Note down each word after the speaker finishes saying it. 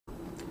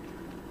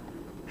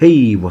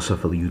Hey, what's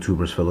up, fellow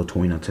YouTubers, fellow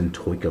toy nuts, and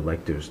toy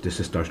collectors? This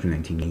is Starstream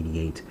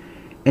 1988,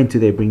 and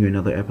today I bring you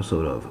another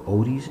episode of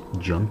Odie's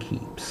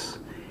Junkheaps.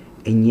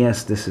 And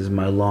yes, this is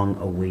my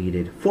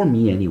long-awaited, for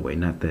me anyway,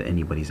 not that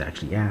anybody's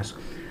actually asked,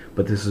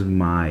 but this is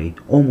my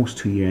almost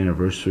 2-year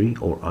anniversary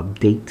or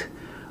update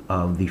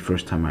of the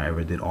first time I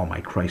ever did all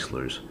my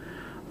Chryslers.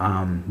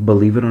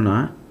 Believe it or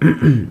not,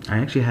 I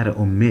actually had to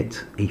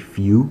omit a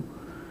few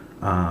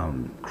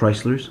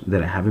Chryslers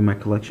that I have in my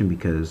collection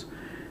because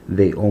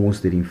they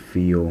almost didn't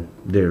feel,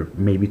 they're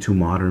maybe too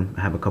modern.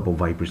 I have a couple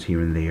Vipers here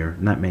and there,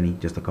 not many,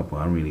 just a couple.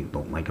 I really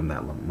don't like them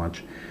that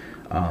much.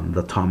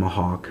 The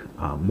Tomahawk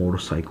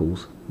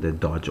motorcycles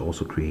that Dodge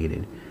also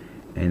created,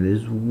 and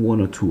there's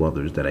one or two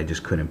others that I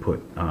just couldn't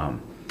put.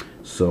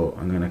 So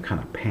I'm gonna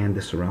kind of pan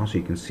this around so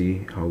you can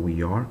see how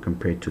we are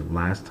compared to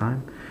last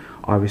time.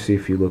 Obviously,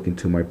 if you look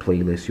into my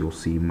playlist, you'll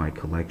see my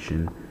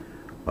collection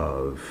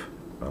of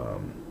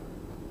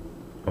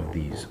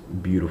these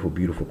beautiful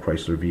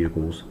Chrysler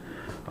vehicles.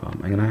 I'm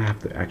gonna have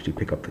to actually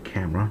pick up the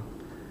camera,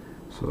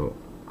 so,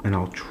 and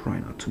I'll try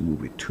not to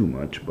move it too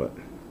much, but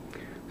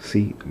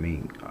see, I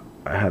mean,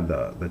 I had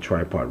the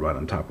tripod right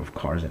on top of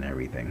cars and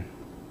everything,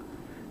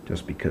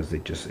 just because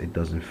it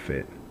doesn't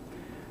fit.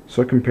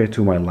 So compared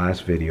to my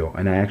last video,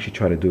 and I actually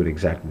try to do it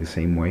exactly the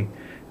same way,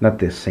 not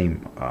the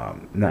same,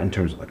 not in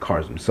terms of the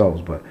cars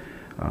themselves, but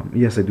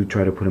yes, I do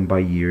try to put them by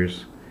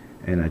years,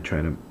 and I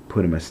try to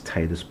put them as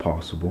tight as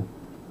possible.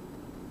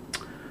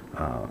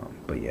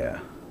 But yeah.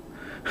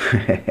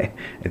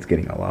 It's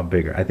getting a lot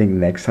bigger. I think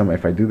next time,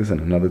 if I do this in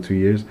another 2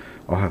 years,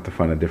 I'll have to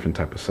find a different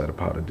type of setup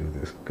how to do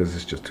this, because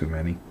it's just too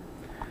many.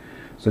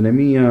 So let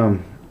me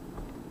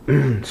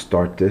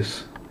start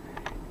this,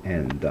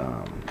 and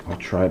I'll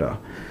try to,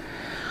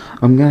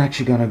 I'm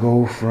actually gonna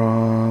go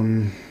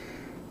from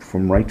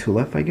right to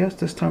left, I guess,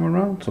 this time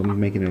around. So I'm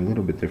making it a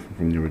little bit different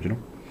from the original.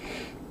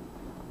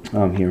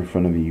 Here in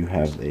front of you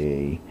have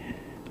a,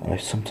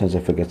 sometimes I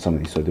forget some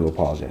of these, so I do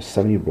apologize.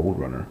 70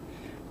 Roadrunner,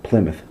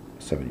 Plymouth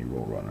 70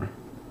 Roadrunner.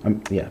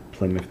 Yeah,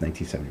 Plymouth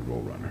 1970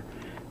 Roadrunner.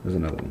 There's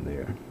another one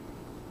there.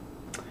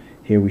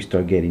 Here we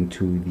start getting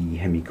to the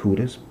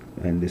Hemi-Cudas,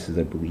 and this is,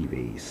 I believe,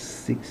 a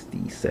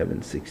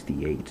 67,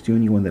 68. It's the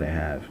only one that I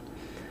have.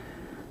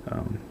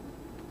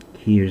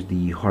 Here's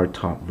the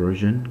hardtop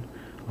version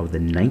of the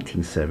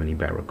 1970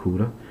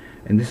 Barracuda,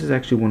 and this is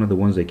actually one of the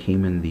ones that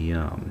came in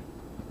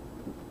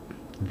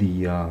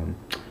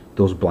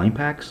those blind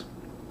packs.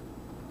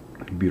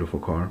 Beautiful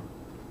car.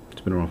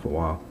 It's been around for a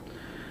while.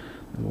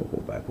 And we'll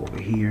go back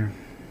over here.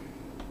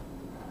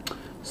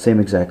 Same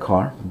exact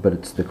car, but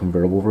it's the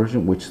convertible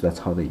version, which that's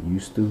how they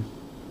used to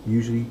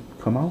usually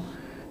come out.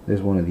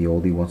 There's one of the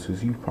oldie ones, so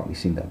you've probably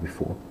seen that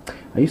before.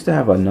 I used to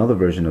have another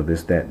version of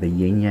this that the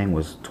yin yang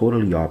was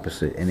totally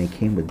opposite, and it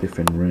came with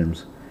different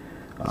rims.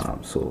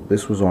 So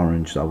this was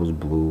orange, that was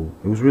blue.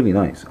 It was really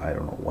nice. I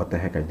don't know what the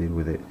heck I did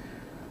with it,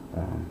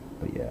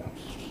 but yeah.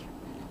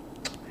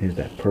 Here's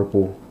that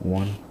purple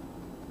one.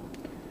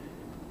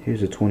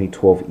 Here's a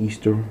 2012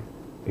 Easter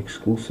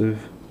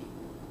exclusive.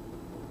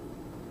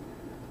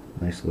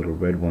 Nice little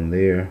red one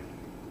there.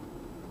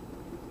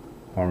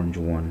 Orange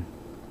one.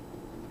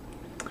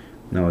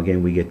 Now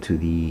again we get to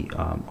the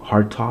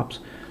hard tops.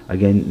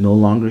 Again, no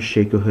longer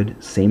shaker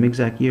hood. Same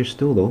exact year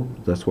still though.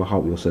 That's what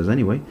Hot Wheels says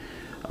anyway.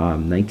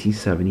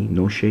 1970,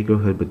 no shaker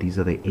hood, but these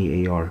are the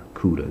AAR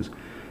Cudas.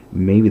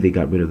 Maybe they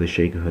got rid of the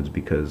shaker hoods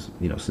because,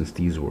 you know, since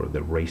these were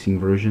the racing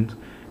versions,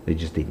 they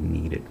just didn't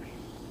need it.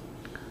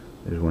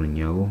 There's one in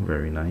yellow,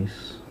 very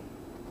nice.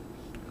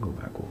 Go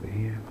back over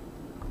here.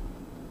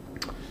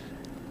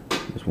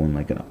 There's one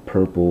like in a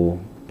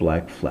purple,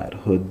 black flat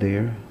hood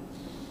there.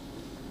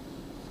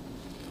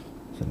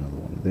 There's another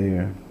one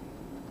there.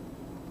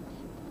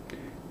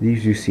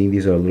 These you've seen,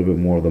 these are a little bit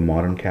more of the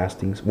modern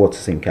castings. Well, it's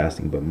the same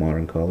casting, but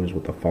modern colors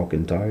with the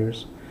Falcon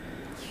tires.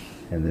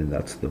 And then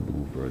that's the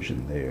blue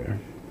version there.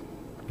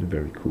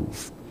 Very cool.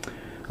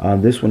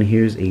 This one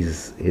here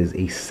is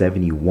a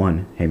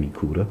 71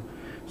 Hemi-Cuda.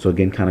 So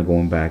again, kind of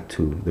going back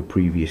to the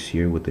previous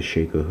year with the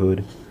shaker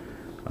hood.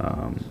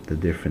 The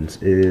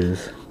difference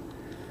is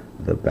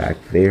the back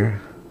there.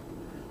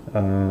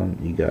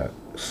 You got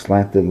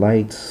slanted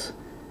lights.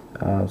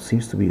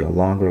 Seems to be a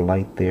longer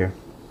light there.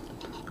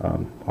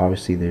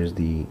 Obviously there's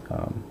the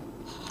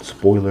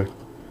spoiler.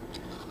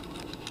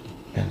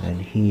 And then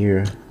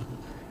here,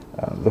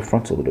 the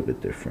front's a little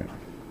bit different,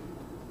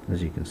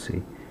 as you can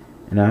see.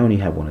 And I only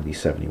have one of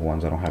these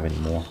 71s. I don't have any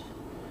more.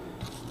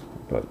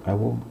 But I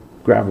will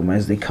grab them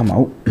as they come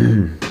out.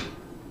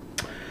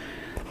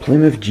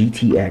 Plymouth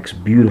GTX,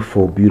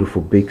 beautiful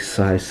big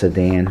size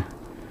sedan,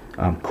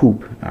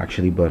 coupe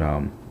actually, but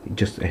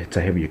just it's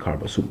a heavier car,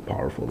 but super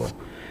powerful though.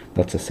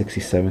 That's a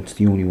 67. It's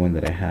the only one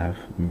that I have.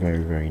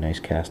 Very nice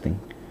casting.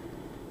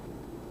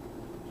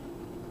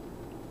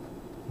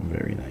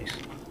 Very nice.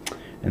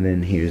 And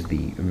then here's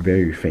the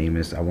very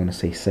famous, I want to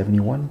say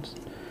 71,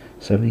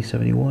 71,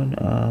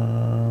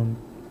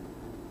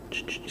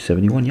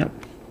 71, yep.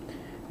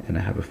 And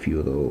I have a few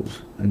of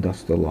those, and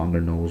that's the longer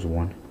nose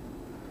one.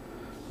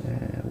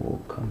 And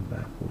we'll come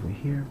back over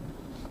here.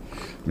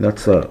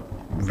 That's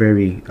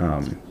very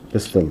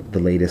this is the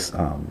latest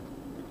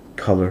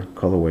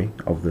colorway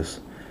of this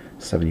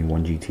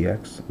 71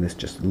 GTX. This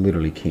just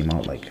literally came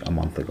out like a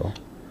month ago.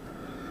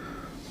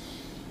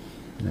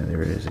 Now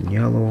there it is in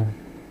yellow,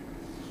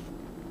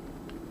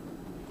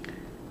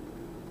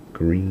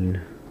 green,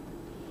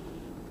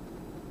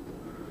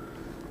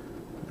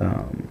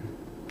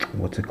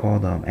 what's it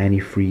called,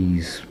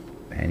 antifreeze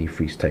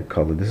type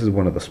color. This is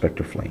one of the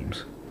Spectre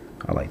Flames.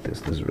 I like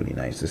this. This is really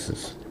nice. This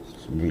is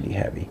really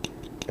heavy.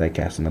 Die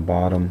cast in the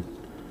bottom.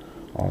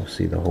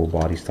 Obviously the whole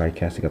body's die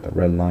cast. You got the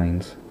red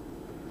lines.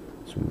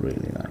 It's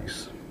really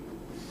nice.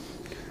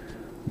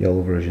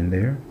 Yellow version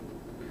there.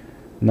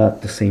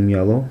 Not the same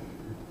yellow.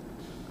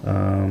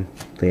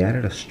 They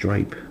added a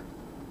stripe.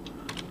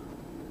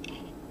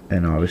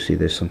 And obviously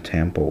there's some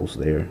tampos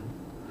there.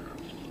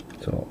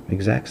 So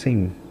exact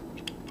same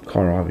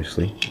car,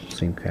 obviously.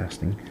 Same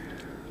casting.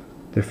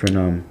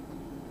 Different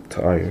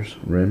tires,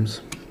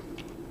 rims.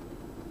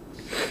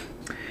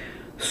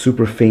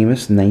 Super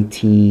famous I want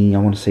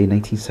to say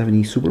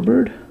 1970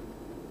 Superbird.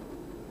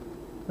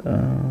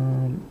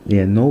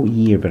 Yeah, no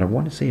year, but I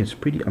want to say I'm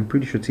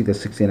pretty sure it's either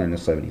 69 or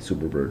 70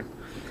 Superbird.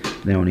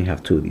 They only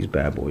have two of these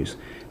bad boys.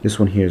 This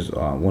one here is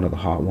one of the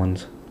hot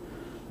ones.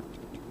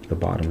 The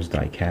bottom is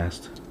die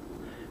cast,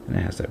 and it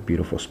has that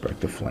beautiful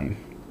Spectre Flame.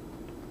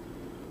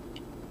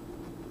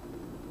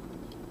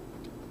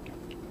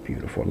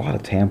 Beautiful. A lot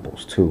of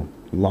tampos too.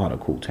 A lot of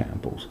cool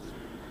tampos.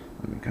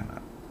 Let me kind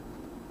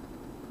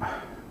of,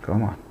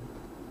 come on,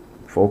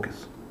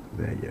 focus.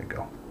 There you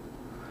go.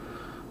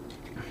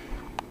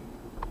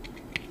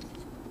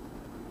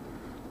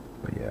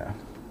 But yeah,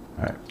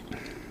 all right.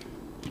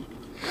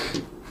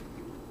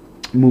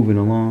 Moving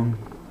along.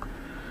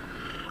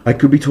 I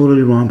could be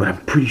totally wrong, but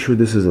I'm pretty sure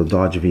this is a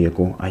Dodge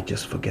vehicle. I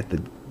just forget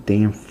the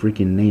damn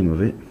freaking name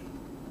of it.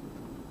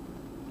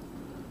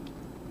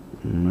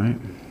 All right.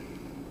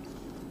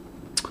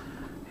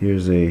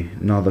 Here's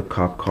another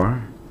cop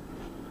car,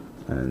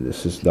 and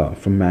this is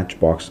from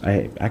Matchbox.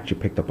 I actually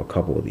picked up a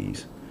couple of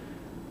these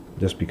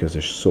just because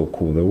they're so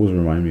cool. They always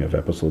remind me of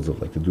episodes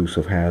of like the Dukes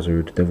of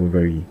Hazzard. They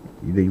were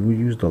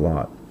used a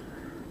lot.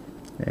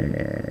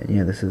 And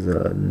yeah, this is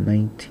a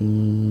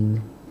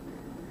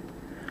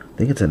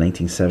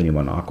 1970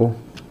 monocle.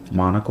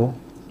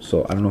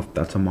 So I don't know if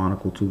that's a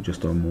monocle too,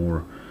 just a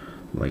more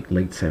like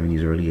late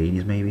 70s, early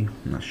 80s maybe.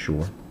 I'm not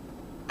sure.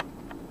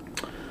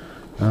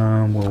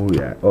 Where were we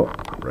at? Oh,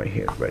 right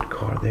here, red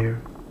car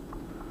there.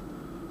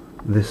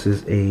 This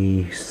is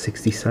a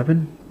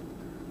 67.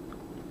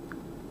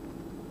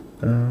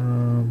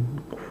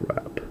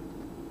 Crap.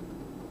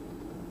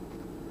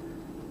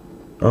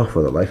 Oh,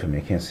 for the life of me,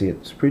 I can't see it.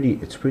 It's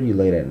pretty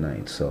late at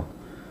night, so.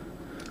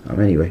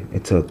 Anyway,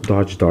 it's a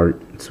Dodge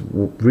Dart. It's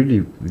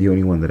really the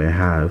only one that I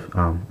have.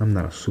 I'm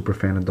not a super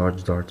fan of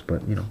Dodge Darts,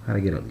 but you know, how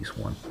to get at least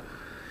one.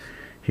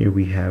 Here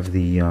we have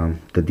the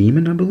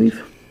Demon, I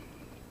believe.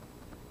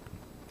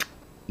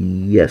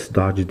 Yes,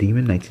 Dodge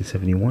Demon,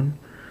 1971.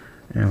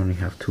 I only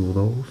have two of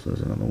those.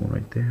 There's another one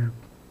right there.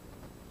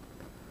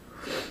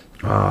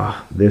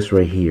 This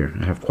right here.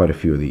 I have quite a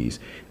few of these.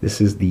 This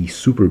is the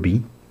Super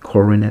B,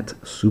 Coronet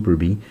Super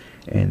B.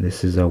 And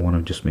this is, I want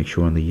to just make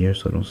sure on the year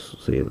so I don't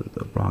say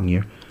the wrong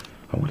year.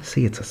 I want to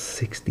say it's a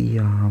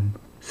 69,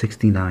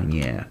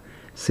 yeah.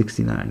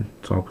 69.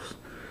 So I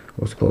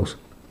was close.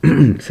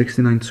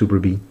 69 Super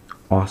B.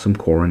 Awesome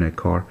Coronet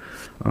car.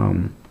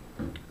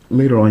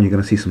 Later on, you're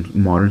going to see some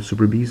modern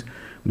Super Bs,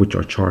 which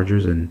are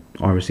Chargers, and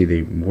obviously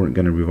they weren't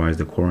going to revise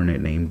the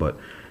Coronet name, but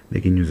they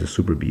can use the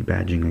Super B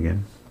badging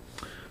again.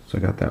 So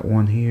I got that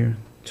one here,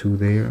 two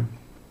there.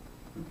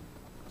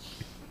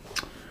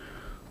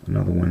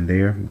 Another one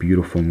there,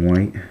 beautiful and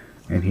white.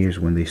 And here's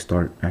when they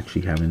start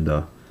actually having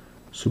the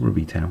Super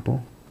B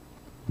tampo,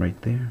 right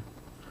there.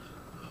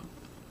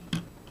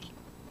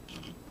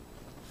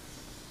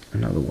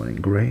 Another one in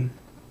gray,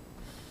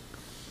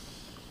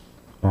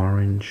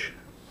 orange,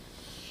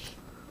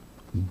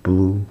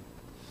 blue,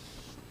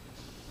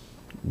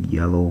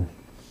 yellow,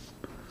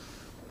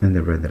 and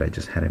the red that I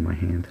just had in my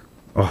hand.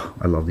 Oh,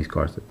 I love these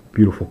cars. They're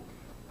beautiful.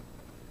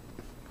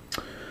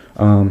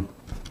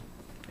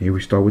 Here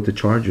we start with the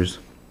Chargers.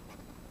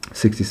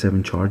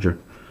 67 Charger.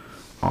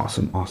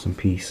 Awesome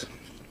piece.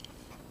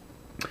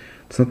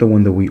 It's not the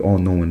one that we all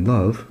know and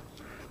love.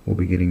 We'll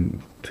be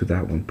getting to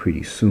that one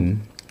pretty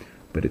soon,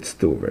 but it's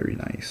still very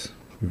nice.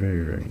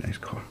 Very nice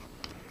car.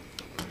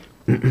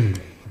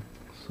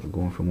 So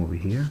going from over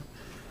here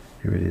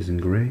it is in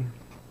gray,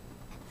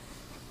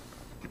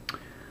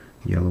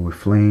 yellow with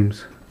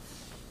flames,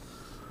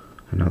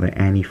 another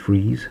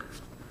antifreeze,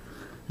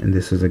 and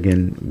this is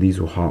again,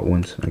 these were hot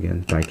ones,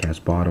 again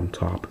die-cast bottom,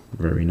 top,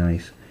 very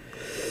nice.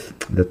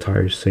 The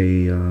tires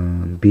say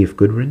BF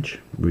Goodwrench,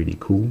 really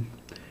cool,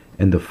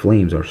 and the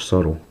flames are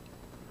subtle. I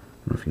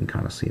don't know if you can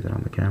kind of see that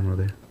on the camera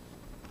there.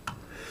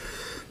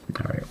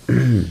 Alright.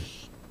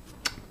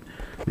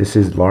 This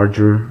is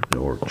larger,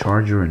 or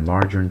Charger and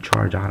larger and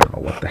charge. I don't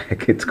know what the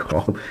heck it's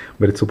called,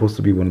 but it's supposed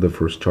to be one of the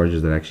first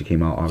Chargers that actually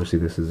came out. Obviously,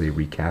 this is a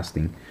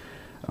recasting.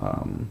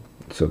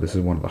 So this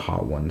is one of the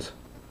hot ones.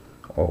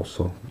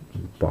 Also,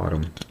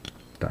 bottom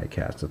die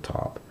cast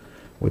atop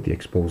with the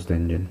exposed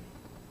engine.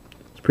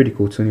 It's pretty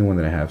cool. It's the only one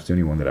that I have. It's the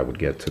only one that I would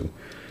get to.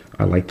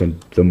 I like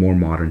the more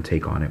modern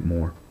take on it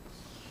more.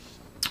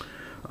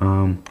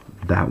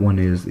 That one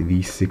is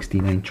the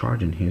 69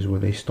 Charge, and here's where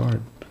they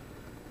start.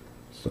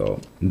 So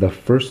the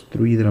first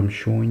three that I'm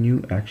showing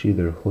you, actually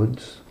their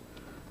hoods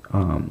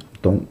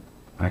don't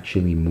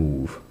actually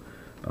move.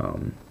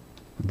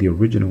 The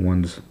original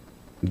ones,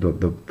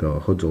 the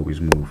hoods always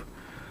move.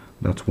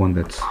 That's one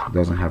that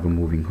doesn't have a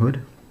moving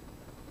hood.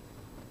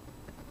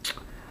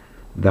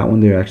 That one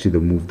there, actually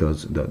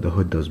the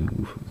hood does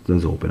move. It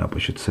does open up, I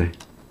should say.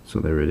 So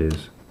there it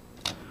is.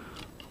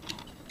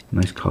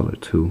 Nice color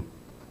too.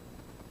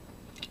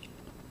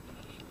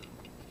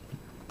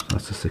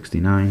 That's the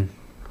 69.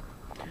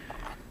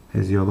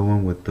 Here's the other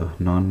one with the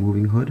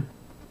non-moving hood.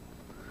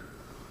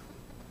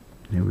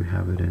 Here we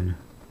have it in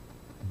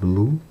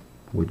blue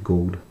with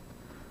gold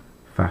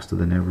faster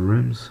than ever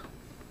rims.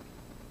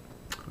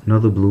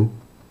 Another blue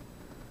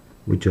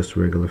with just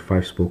regular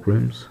 5-spoke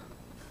rims.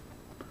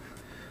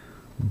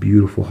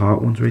 Beautiful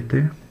hot ones right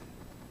there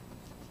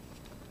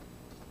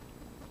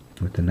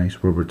with the nice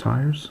rubber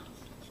tires,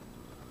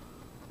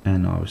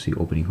 and obviously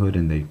opening hood,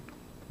 and they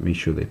made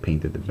sure they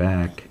painted the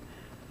back.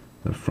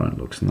 The front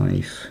looks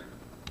nice.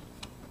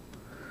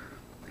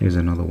 Here's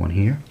another one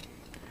here.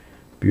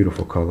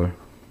 Beautiful color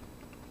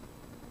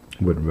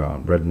with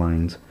red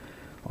lines.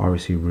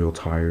 Obviously real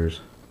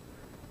tires.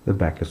 The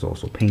back is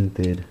also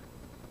painted.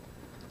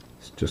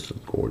 It's just a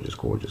gorgeous,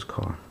 gorgeous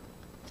car.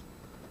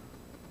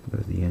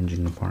 There's the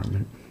engine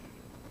compartment.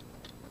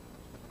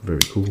 Very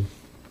cool.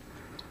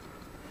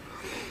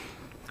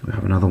 We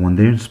have another one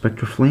there,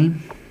 Spectre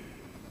Flame.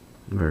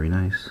 Very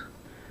nice.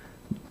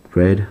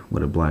 Red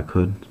with a black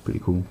hood. It's pretty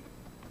cool.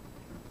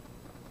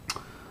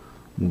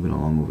 Moving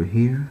along over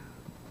here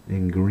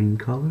in green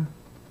color.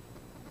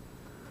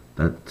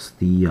 That's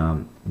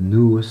the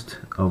newest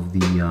of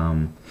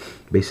the,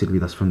 basically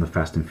that's from the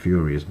Fast and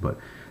Furious, but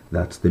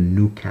that's the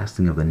new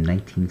casting of the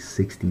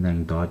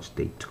 1969 Dodge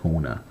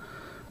Daytona.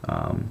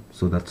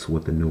 So that's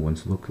what the new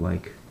ones look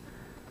like.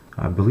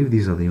 I believe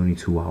these are the only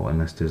two out,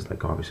 unless there's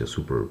like obviously a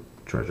super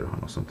treasure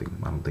hunt or something.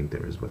 I don't think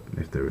there is, but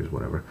if there is,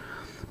 whatever.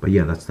 But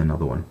yeah, that's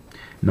another one.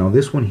 Now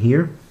this one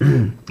here,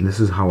 this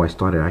is how I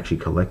started actually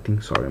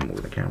collecting. Sorry, I'm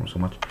moving the camera so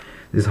much.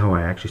 This is how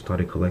I actually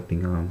started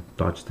collecting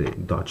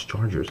Dodge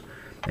Chargers,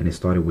 and it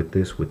started with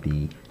this, with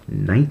the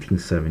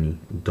 1970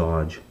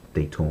 Dodge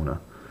Daytona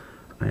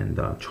and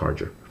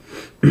Charger.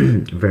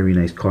 Very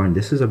nice car, and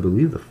this is, I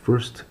believe, the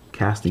first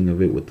casting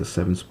of it with the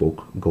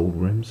 7-spoke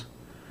gold rims.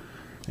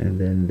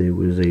 And then there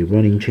was a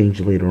running change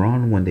later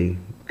on when they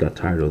got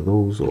tired of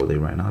those, or they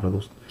ran out of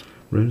those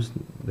rims.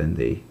 Then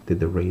they did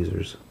the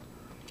razors,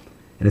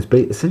 and it's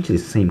essentially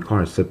the same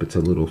car, except it's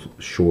a little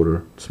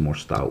shorter. It's more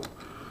stout.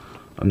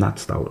 Not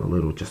stout, a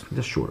little just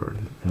shorter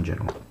in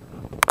general.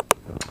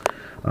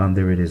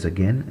 There it is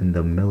again in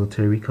the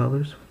military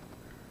colors.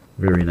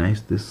 Very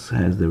nice. This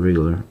has the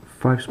regular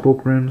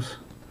 5-spoke rims,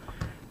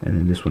 and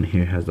then this one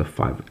here has the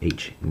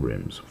 5H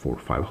rims,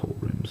 5-hole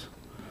rims.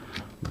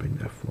 Bring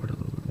that forward a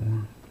little bit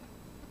more.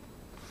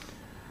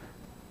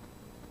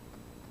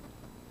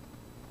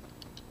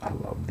 I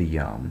love the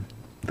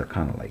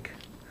kind of like,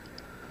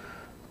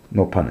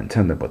 no pun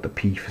intended, but the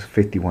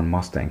P-51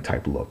 Mustang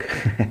type look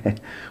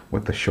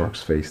with the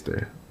shark's face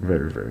there.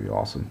 Very, very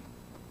awesome.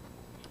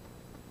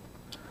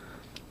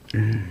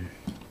 Here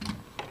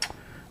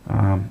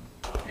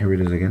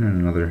it is again in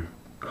another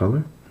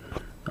color.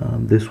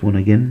 This one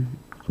again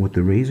with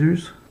the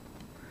razors,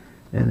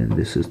 and then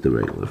this is the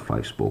regular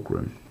 5-spoke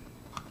rim.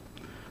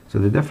 So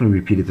they definitely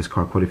repeated this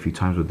car quite a few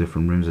times with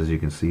different rims, as you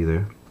can see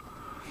there.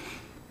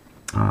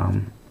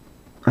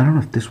 I don't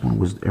know if this one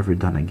was ever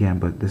done again,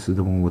 but this is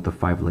the one with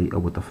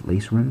the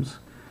lace rims.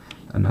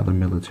 Another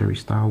military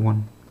style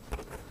one.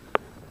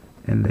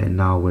 And then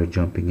now we're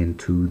jumping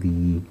into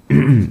the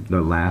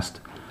the last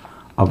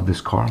of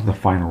this car, the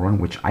final run,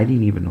 which I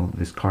didn't even know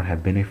this car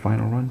had been a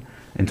final run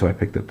until I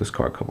picked up this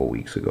car a couple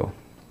weeks ago.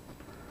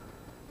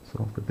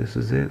 So, but this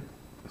is it.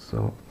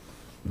 So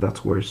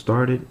that's where it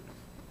started,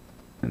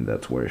 and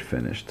that's where it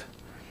finished.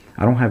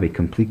 I don't have a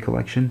complete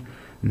collection.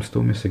 I'm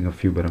still missing a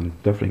few, but I'm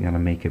definitely gonna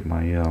make it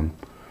my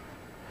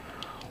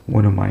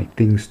one of my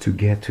things to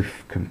get to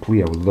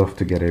complete. I would love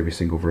to get every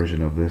single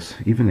version of this,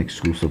 even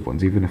exclusive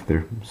ones, even if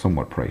they're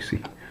somewhat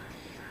pricey.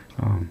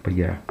 But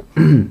yeah,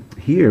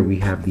 here we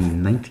have the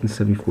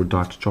 1974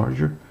 Dodge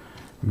Charger.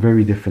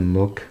 Very different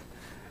look.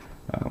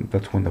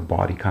 That's when the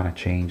body kind of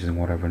changed and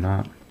whatever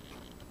not.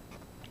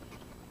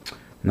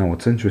 Now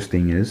what's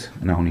interesting is,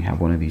 and I only have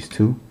one of these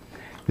two,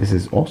 this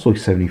is also a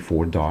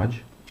 74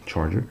 Dodge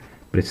Charger,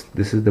 but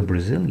this is the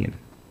Brazilian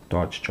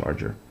Dodge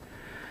Charger.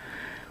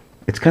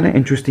 It's kind of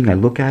interesting. I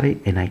look at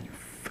it and I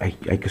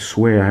could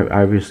swear,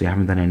 I obviously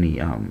haven't done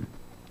any, I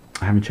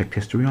haven't checked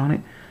history on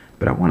it,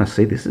 but I want to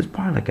say this is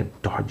probably like a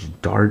Dodge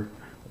Dart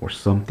or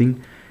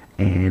something.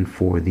 And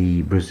for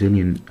the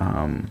Brazilian,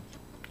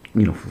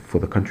 you know, for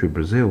the country of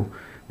Brazil,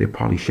 they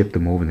probably shipped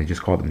them over and they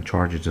just called them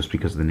Chargers just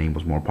because the name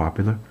was more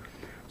popular.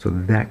 So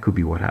that could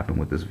be what happened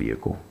with this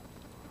vehicle.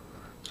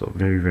 So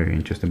very, very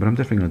interesting. But I'm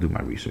definitely going to do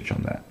my research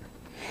on that.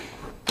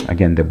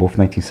 Again, they're both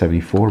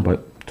 1974,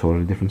 but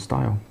totally different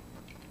style.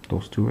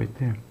 Those two right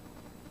there.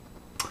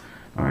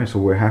 All right, so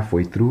we're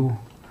halfway through.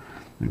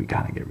 Let me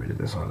kind of get rid of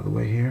this out of the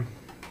way here.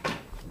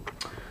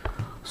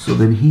 So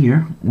then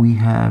here we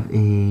have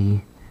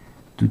a...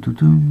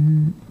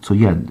 So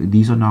yeah,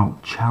 these are now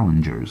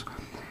Challengers.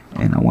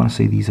 And I want to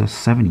say these are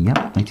 70,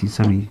 yep,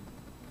 1970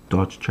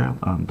 Dodge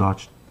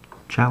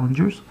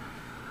Challengers.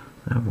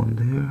 I have one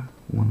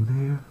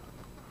there.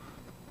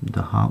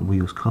 The Hot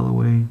Wheels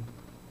colorway,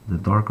 the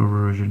darker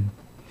version.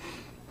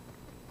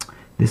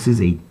 This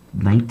is a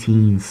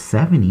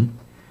 1970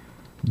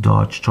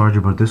 Dodge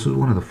Charger, but this was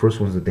one of the first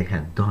ones that they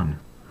had done.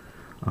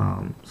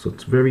 So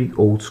it's very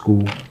old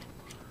school.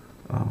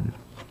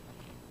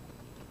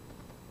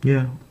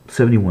 Yeah,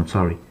 71,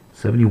 sorry,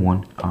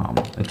 71.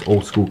 It's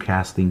old school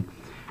casting,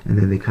 and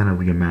then they kind of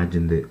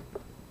reimagined it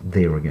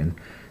there again.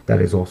 That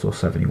is also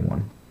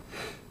 71.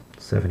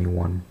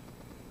 71.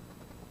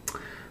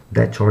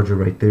 That Charger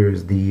right there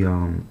is the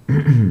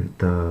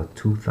the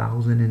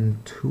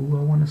 2002, I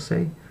want to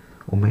say,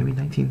 or maybe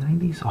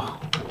 1990s. Oh,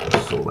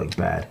 it's so like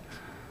bad.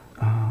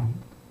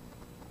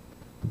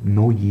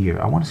 No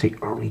year. I want to say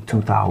early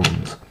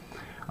 2000s.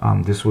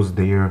 This was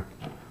their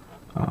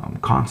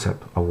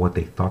concept of what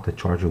they thought the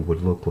Charger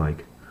would look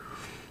like.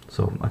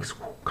 So that's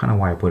kind of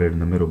why I put it in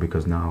the middle,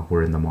 because now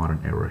we're in the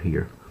modern era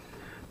here.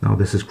 Now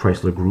this is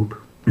Chrysler Group.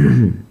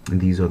 And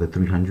these are the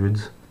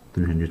 300s,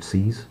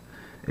 300Cs,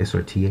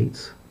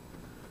 SRT8s.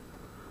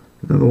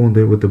 Another one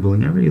there with the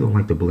bling. I really don't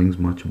like the blings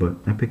much, but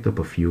I picked up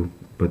a few.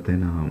 But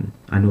then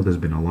I know there's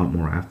been a lot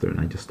more after, and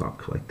I just stopped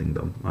collecting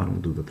them. I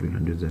don't do the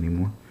 300s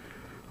anymore.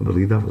 I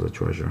believe that was a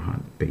treasure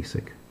hunt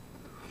basic.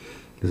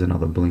 There's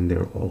another bling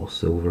there, all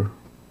silver.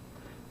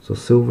 So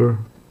silver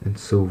and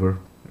silver,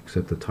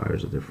 except the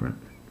tires are different.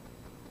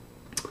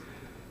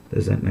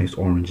 There's that nice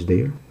orange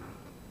there,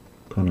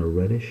 kind of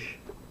reddish.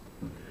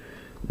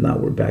 Now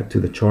we're back to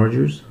the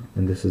Chargers,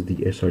 and this is the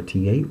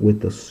SRT8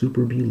 with the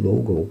Super B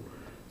logo.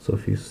 So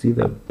if you see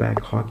that back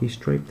hockey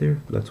stripe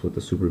there, that's what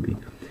the Super B.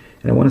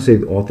 And I want to say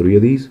all three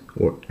of these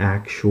were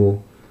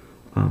actual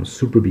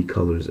Super B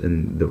colors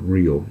in the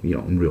real,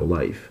 in real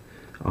life.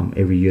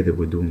 Every year they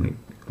were doing like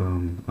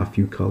a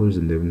few colors,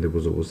 and then there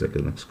was always like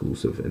an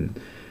exclusive.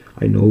 And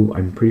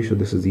I'm pretty sure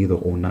this is either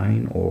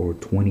 09 or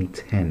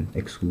 2010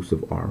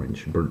 exclusive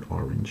orange, burnt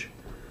orange,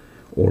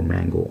 or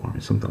mango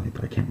orange, something like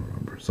that. I can't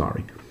remember,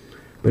 sorry.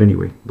 But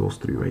anyway, those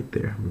three right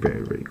there,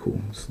 very, very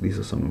cool. So these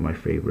are some of my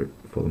favorite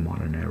for the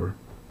modern era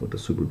with the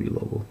Super B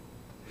logo.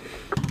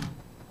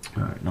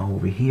 Alright, now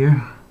over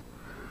here,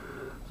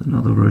 there's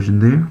another version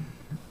there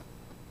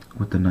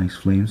with the nice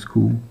flames,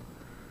 cool.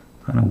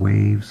 Kind of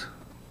waves.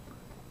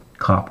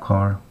 Cop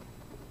car.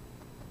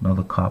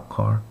 Another cop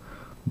car.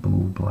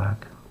 Blue,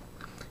 black.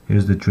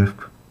 Here's the Drift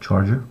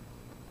Charger.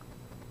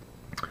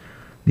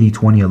 The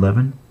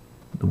 2011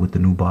 with the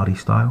new body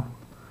style.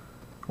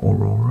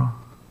 Aurora.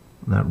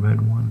 That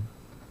red one.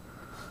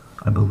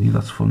 I believe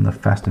that's from the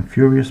Fast and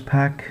Furious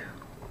pack.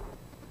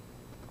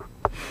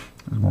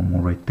 There's one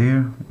more right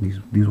there. These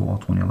are all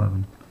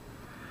 2011.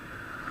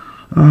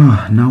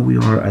 Now we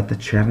are at the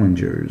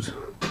Challengers.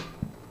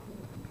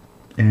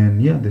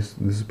 And yeah, this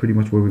is pretty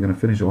much where we're going to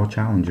finish, all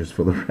Challengers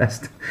for the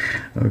rest.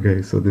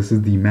 Okay, so this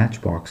is the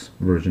Matchbox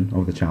version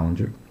of the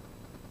Challenger.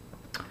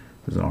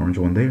 There's an orange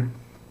one there.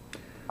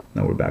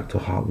 Now we're back to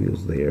Hot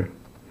Wheels there.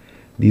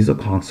 These are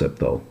concept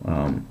though.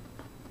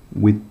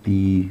 With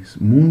the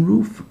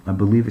moonroof, I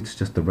believe it's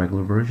just the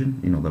regular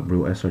version, the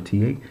real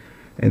SRT8.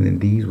 And then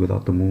these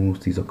without the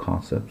moonroofs, these are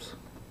concepts.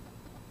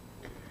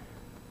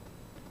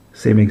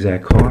 Same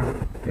exact car,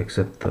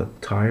 except the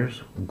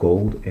tires,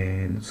 gold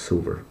and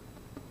silver.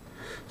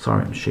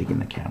 Sorry, I'm shaking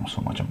the camera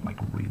so much, I'm like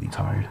really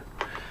tired.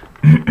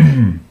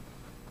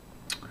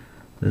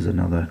 There's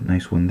another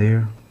nice one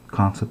there.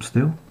 Concept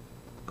still.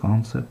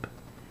 Concept.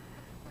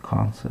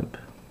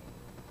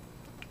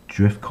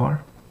 Drift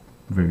car.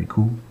 Very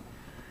cool.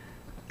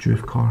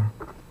 Drift car.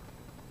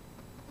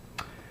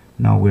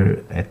 Now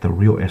we're at the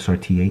real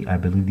SRT8. I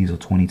believe these are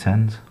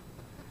 2010s.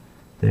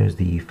 There's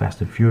the Fast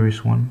and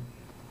Furious one.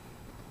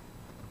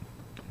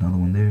 Another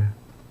one there.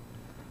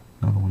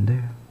 Another one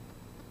there.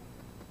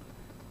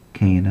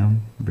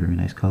 K&M. Very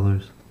nice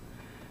colors.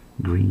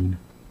 Green.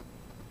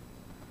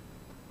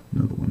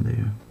 Another one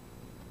there.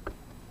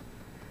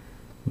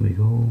 There we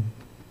go.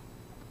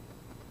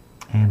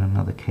 And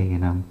another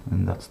K&M,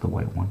 and that's the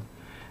white one.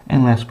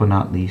 And last but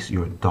not least,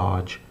 your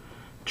Dodge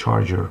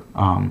Charger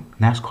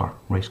NASCAR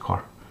race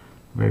car.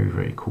 Very,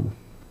 very cool.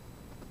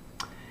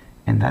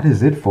 And that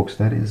is it, folks.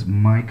 That is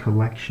my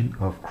collection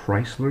of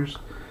Chryslers,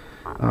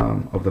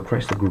 of the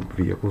Chrysler Group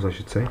vehicles, I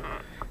should say.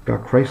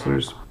 Got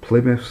Chryslers,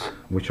 Plymouths,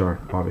 which are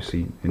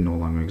obviously in no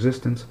longer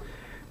existence,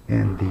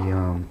 and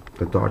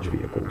the Dodge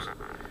vehicles.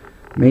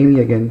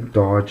 Mainly, again,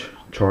 Dodge,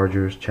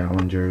 Chargers,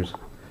 Challengers,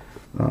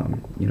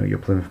 your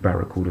Plymouth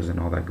Barracudas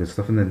and all that good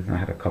stuff. And then I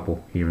had a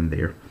couple here and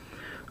there.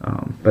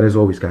 But as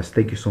always, guys,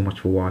 thank you so much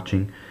for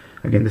watching.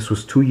 Again, this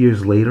was 2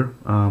 years later.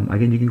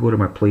 Again, you can go to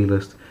my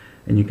playlist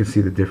and you can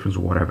see the difference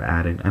of what I've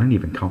added. I didn't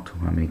even count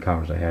how many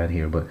cars I had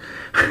here, but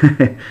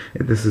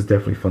this is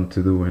definitely fun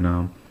to do, and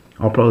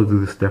I'll probably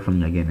do this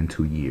definitely again in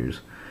 2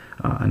 years,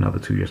 another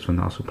 2 years from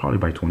now, so probably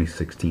by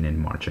 2016 in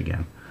March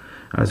again.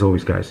 As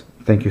always, guys,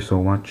 thank you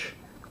so much.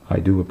 I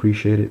do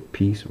appreciate it.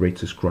 Peace. Rate,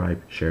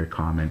 subscribe, share,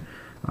 comment.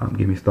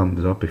 Give me a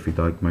thumbs up if you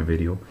liked my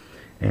video,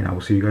 and I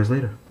will see you guys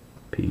later.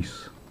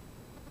 Peace.